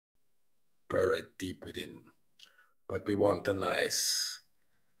buried deep within. But we want a nice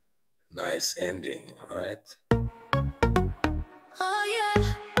ending, all right? Oh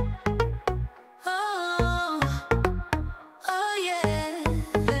yeah, oh, oh yeah,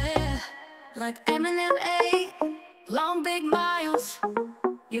 yeah. Like Eminem, long big miles.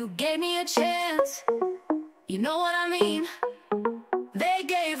 You gave me a chance. You know what I mean? They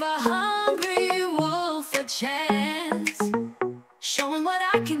gave a hungry wolf a chance. Show him what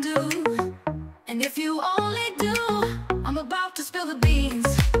I can do. And if you only do, I'm about to spill the beans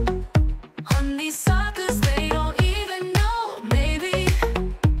on these suckers. They don't even know, maybe.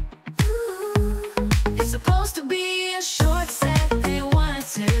 Ooh, it's supposed to be a short set. They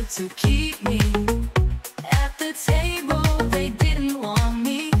wanted to keep me at the table. They didn't want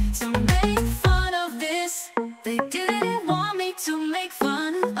me to make fun of this. They didn't want me to make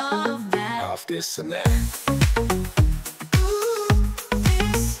fun of that. Of this and that.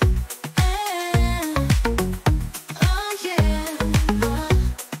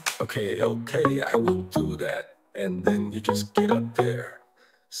 Okay, I will do that. And then you just get up there.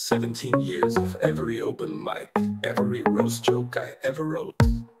 17 years of every open mic, every roast joke I ever wrote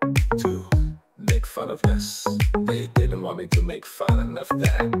to make fun of this. They didn't want me to make fun of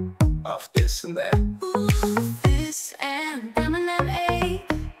that, of this and that. Ooh, this and Eminem,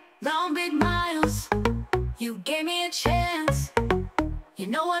 long big miles. You gave me a chance. You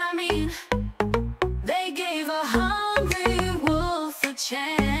know what I mean? They gave a hungry wolf a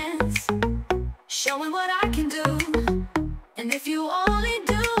chance. Showing what I can do. And if you only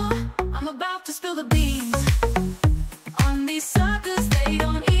do, I'm about to spill the beans on these suckers. They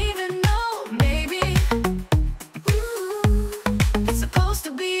don't even know, maybe. Ooh, it's supposed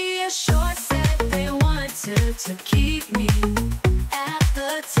to be a short set. They wanted to keep me at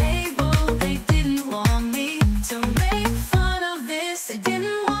the table. They didn't want me to make fun of this. They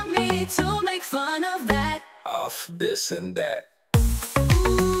didn't want me to make fun of that. Of this and that.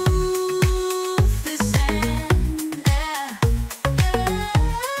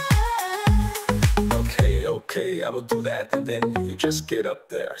 Okay, I will do that, and then you just get up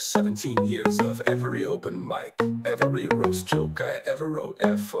there. 17 years of every open mic, every roast joke I ever wrote,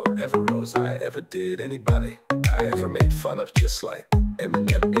 for every rose I ever did anybody I ever made fun of, just like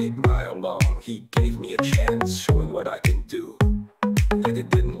Eminem, 8 Mile long. He gave me a chance, showing what I can do. And they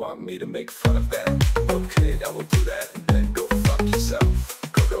didn't want me to make fun of that. Okay, I will do that, and then go fuck yourself.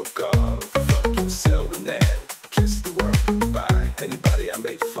 Go, fuck yourself, and then kiss the world goodbye. Anybody I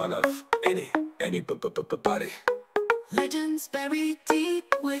made fun of, anybody. Legends buried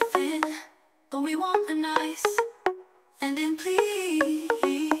deep within, but we want the nice ending,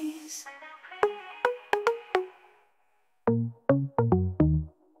 please.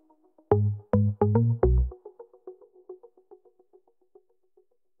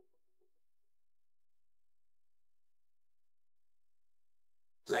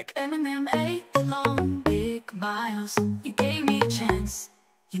 Like Eminem, 8 long big miles. You gave me a chance.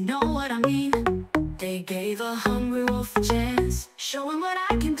 You know what I mean? They gave a hungry wolf a chance. Showing what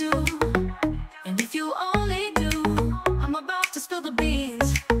I can do. And if you only do, I'm about to spill the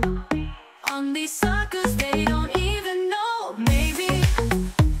beans on these suckers. They don't even know, maybe.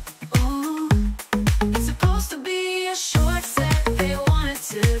 Ooh, it's supposed to be a short set. They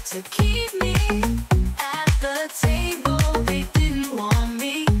wanted to keep me at the table. They didn't want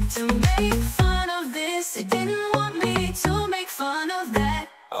me to make fun of this. They didn't want me to make fun of that.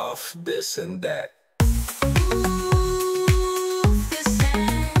 Of this and that. Ooh, this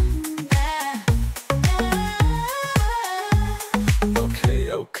and that.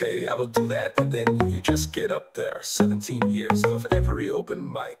 Okay, I will do that, and then you just get up there. 17 years of every open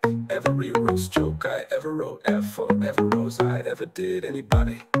mic, every roast joke I ever wrote, for every rose I ever did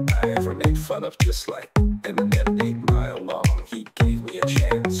anybody I ever made fun of, just like Eminem, 8 Mile long. He gave me a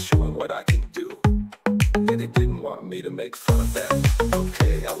chance, showing what I can do. And they didn't want me to make fun of that.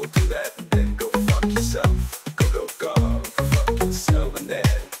 Okay, I will do that, and then go fuck yourself. Go, fuck yourself, and then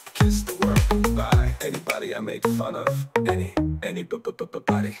kiss the world goodbye. Anybody I made fun of, anybody.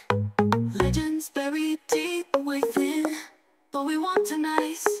 Legends buried deep within, but we want a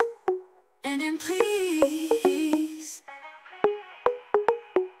nice ending, please.